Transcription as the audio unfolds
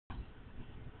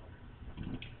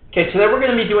Okay, today we're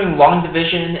going to be doing long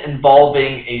division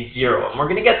involving a 0. And we're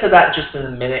going to get to that just in a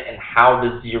minute and how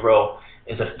the 0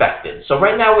 is affected. So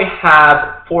right now we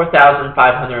have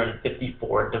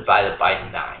 4,554 divided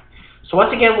by 9. So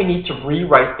once again, we need to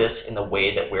rewrite this in a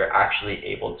way that we're actually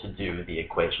able to do the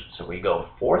equation. So we go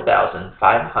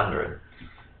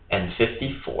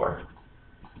 4,554,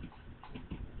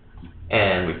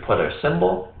 and we put our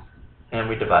symbol, and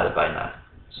we divide it by 9.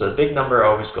 So the big number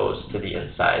always goes to the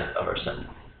inside of our symbol.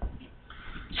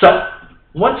 So,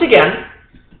 once again,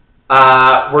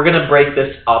 we're going to break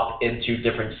this up into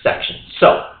different sections.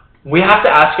 So, we have to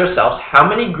ask ourselves how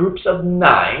many groups of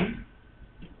 9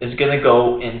 is going to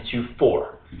go into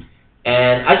 4.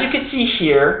 And as you can see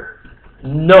here,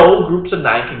 no groups of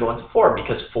 9 can go into 4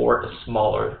 because 4 is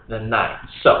smaller than 9.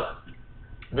 So,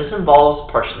 this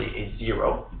involves partially a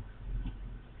 0.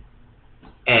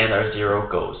 And our 0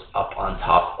 goes up on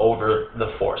top over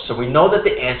the 4. So we know that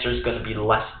the answer is going to be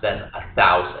less than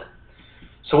 1,000.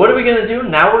 So what are we going to do?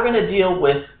 Now we're going to deal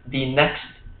with the next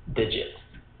digit.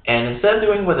 And instead of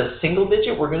doing with a single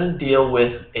digit, we're going to deal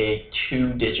with a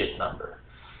 2-digit number.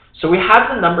 So we have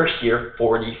the number here,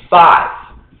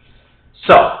 45.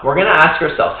 So we're going to ask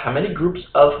ourselves, how many groups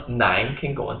of 9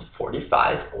 can go into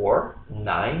 45? Or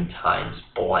 9 times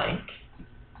blank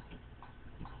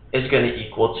is going to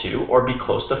equal to or be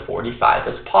close to 45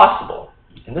 as possible.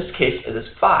 In this case, it is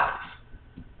 5.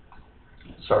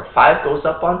 So our 5 goes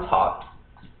up on top,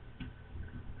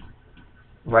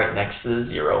 right next to the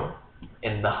 0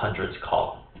 in the hundreds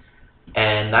column.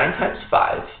 And 9 times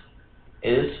 5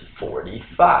 is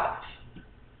 45.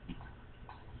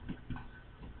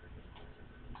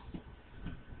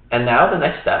 And now the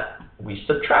next step, we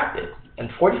subtract it.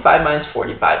 And 45 minus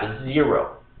 45 is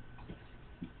 0.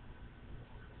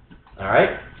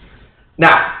 Alright,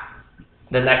 now,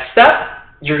 the next step,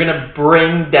 you're going to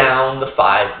bring down the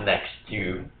 5 next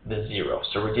to the 0.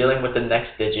 So we're dealing with the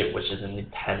next digit, which is in the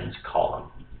tens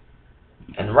column.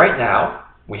 And right now,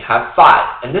 we have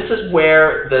 5. And this is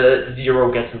where the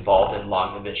 0 gets involved in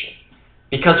long division.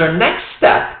 Because our next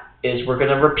step is we're going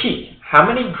to repeat. How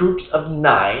many groups of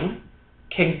 9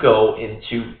 can go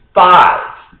into 5?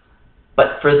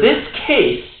 But for this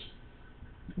case,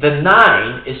 the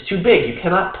 9 is too big. You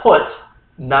cannot put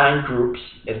 9 groups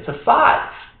into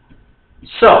 5.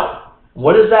 So,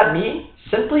 what does that mean?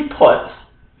 Simply put,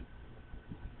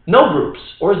 no groups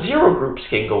or 0 groups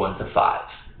can go into 5.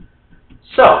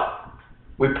 So,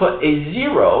 we put a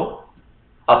 0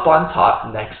 up on top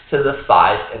next to the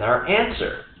 5 in our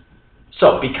answer.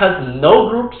 So, because no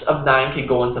groups of 9 can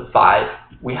go into 5,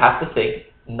 we have to think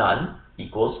none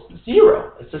equals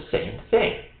 0. It's the same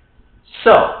thing.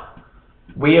 So,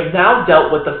 we have now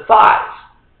dealt with the 5.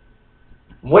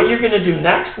 What you're going to do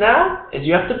next now is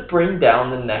you have to bring down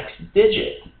the next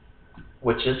digit,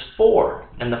 which is 4.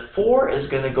 And the 4 is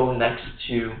going to go next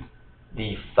to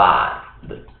the 5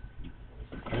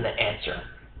 in the answer.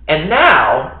 And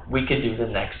now we can do the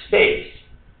next phase,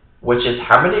 which is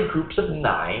how many groups of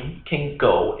 9 can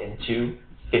go into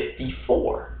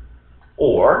 54?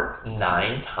 Or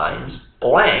 9 times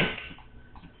blank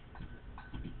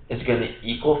is going to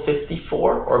equal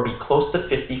 54 or be close to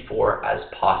 54 as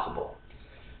possible.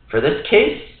 For this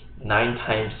case, 9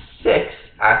 times 6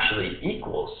 actually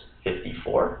equals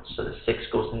 54. So the 6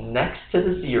 goes next to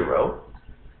the 0,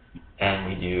 and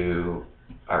we do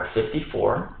our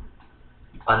 54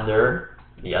 under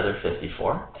the other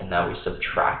 54, and now we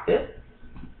subtract it,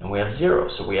 and we have 0.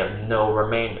 So we have no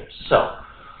remainders. So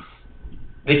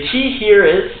the key here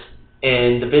is,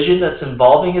 in division that's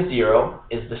involving a 0,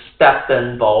 is the step that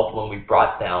involved when we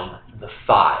brought down the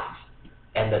 5,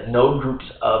 and that no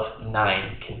groups of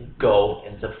 9 can go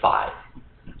into 5.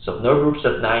 So if no groups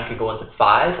of 9 can go into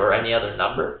 5 or any other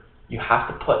number, you have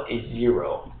to put a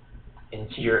 0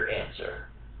 into your answer,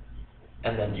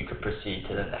 and then you can proceed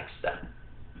to the next step.